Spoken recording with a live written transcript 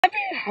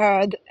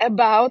heard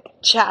about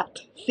chat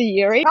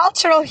theory?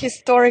 Cultural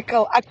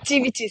historical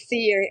activity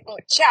theory, or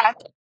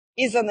chat,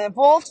 is an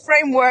evolved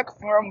framework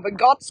from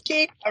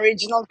Vygotsky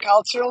original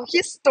cultural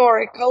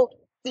historical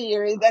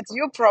theory that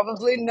you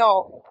probably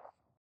know.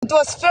 It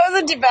was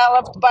further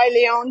developed by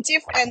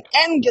Leontief and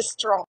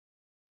Engstrom.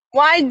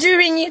 Why do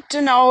we need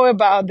to know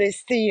about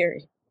this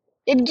theory?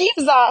 It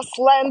gives us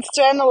lens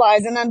to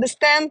analyze and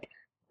understand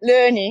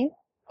learning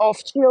of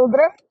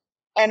children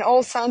and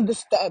also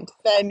understand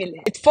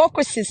family. It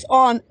focuses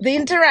on the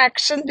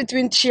interaction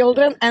between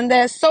children and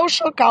their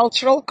social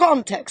cultural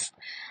context,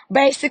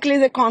 basically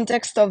the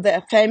context of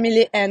their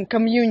family and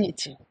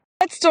community.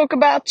 Let's talk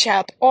about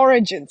chat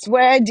origins.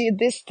 Where did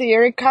this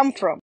theory come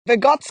from?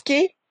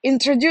 Vygotsky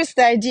introduced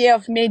the idea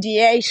of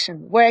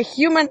mediation, where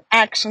human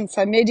actions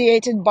are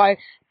mediated by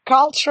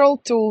cultural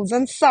tools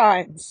and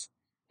science,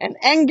 and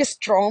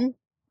Engstrom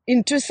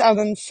in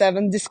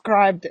 2007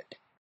 described it.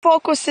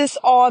 Focuses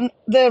on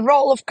the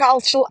role of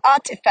cultural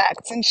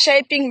artifacts in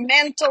shaping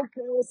mental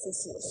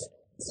processes,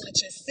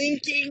 such as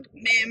thinking,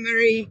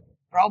 memory,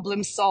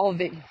 problem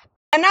solving.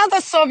 Another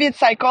Soviet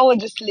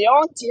psychologist,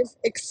 Leontief,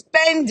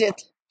 expanded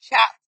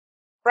chat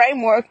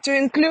framework to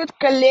include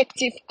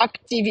collective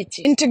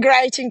activity,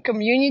 integrating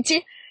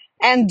community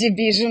and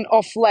division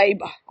of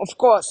labor. Of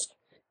course,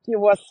 he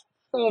was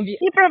Soviet.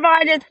 He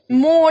provided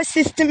more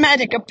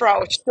systematic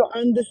approach to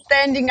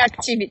understanding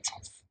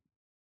activities.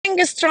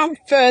 Engstrom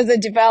further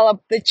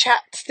developed the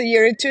chat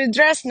theory to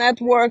address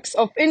networks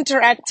of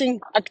interacting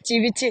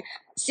activity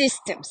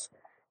systems.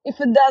 If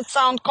it does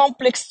sound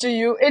complex to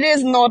you, it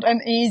is not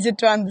an easy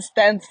to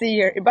understand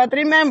theory. But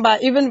remember,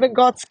 even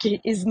Vygotsky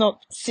is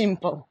not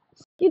simple.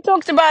 He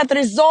talked about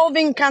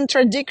resolving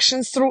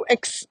contradictions through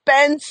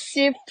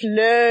expansive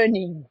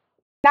learning.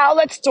 Now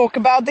let's talk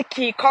about the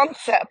key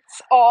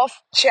concepts of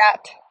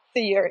chat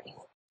theory.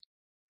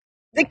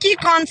 The key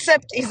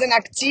concept is an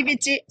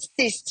activity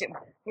system,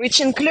 which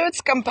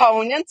includes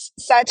components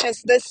such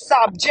as the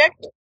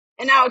subject,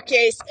 in our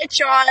case, a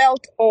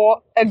child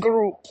or a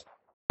group.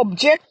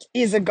 Object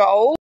is a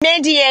goal.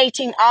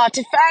 Mediating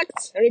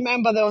artifacts,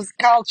 remember those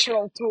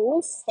cultural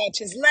tools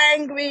such as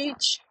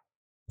language,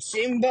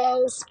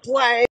 symbols,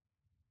 play,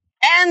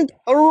 and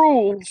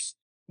rules.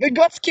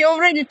 Vygotsky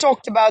already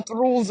talked about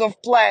rules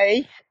of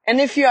play, and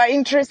if you are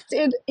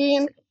interested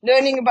in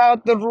learning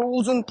about the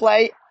rules in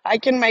play, I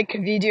can make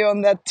a video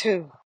on that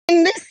too.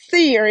 In this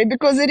theory,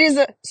 because it is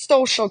a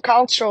social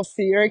cultural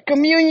theory,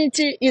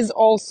 community is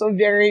also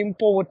very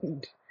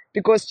important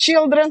because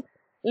children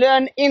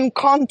learn in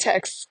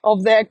context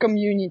of their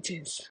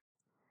communities.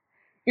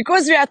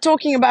 Because we are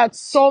talking about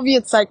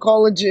Soviet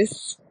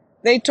psychologists,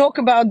 they talk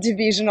about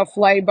division of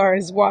labor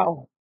as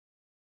well.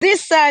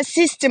 This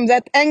system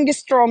that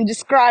Engstrom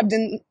described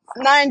in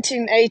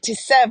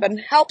 1987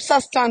 helps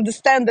us to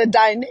understand the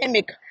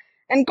dynamic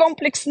and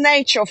complex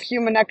nature of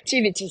human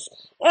activities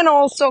and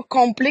also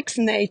complex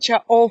nature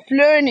of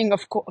learning,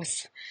 of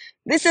course.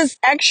 This is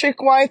actually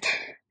quite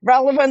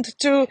relevant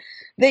to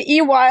the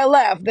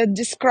EYLF that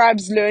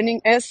describes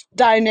learning as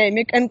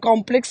dynamic and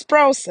complex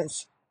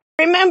process.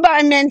 Remember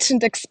I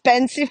mentioned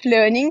expansive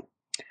learning?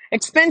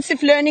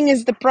 Expansive learning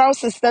is the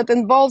process that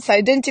involves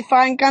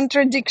identifying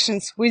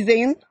contradictions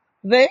within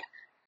the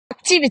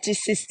activity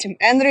system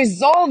and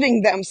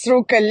resolving them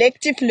through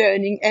collective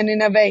learning and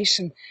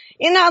innovation.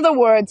 In other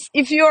words,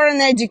 if you are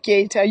an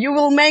educator, you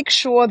will make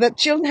sure that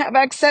children have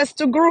access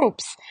to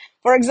groups.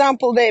 For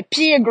example, their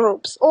peer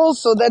groups.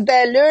 Also, that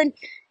they learn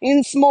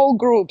in small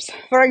groups.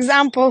 For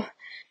example,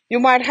 you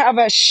might have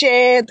a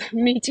shared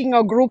meeting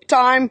or group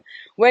time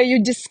where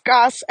you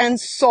discuss and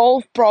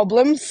solve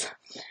problems.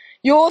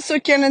 You also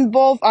can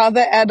involve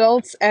other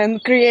adults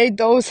and create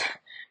those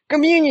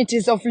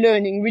communities of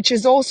learning, which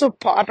is also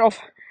part of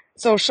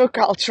social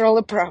cultural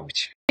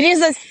approach. It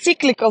is a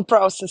cyclical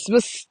process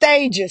with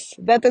stages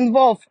that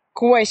involve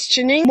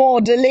questioning,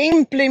 modeling,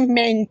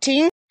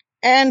 implementing,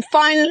 and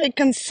finally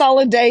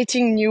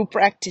consolidating new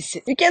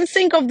practices. You can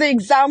think of the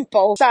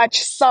example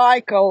such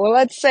cycle.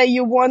 Let's say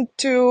you want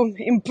to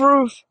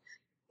improve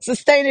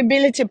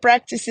sustainability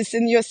practices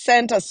in your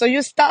center. So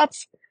you start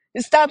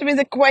with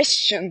a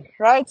question,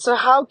 right? So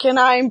how can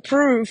I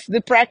improve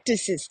the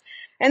practices?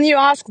 And you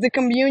ask the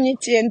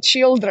community and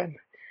children.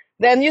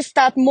 Then you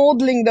start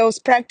modeling those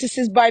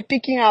practices by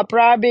picking up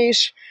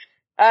rubbish,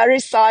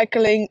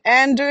 recycling,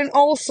 and doing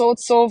all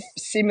sorts of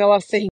similar things.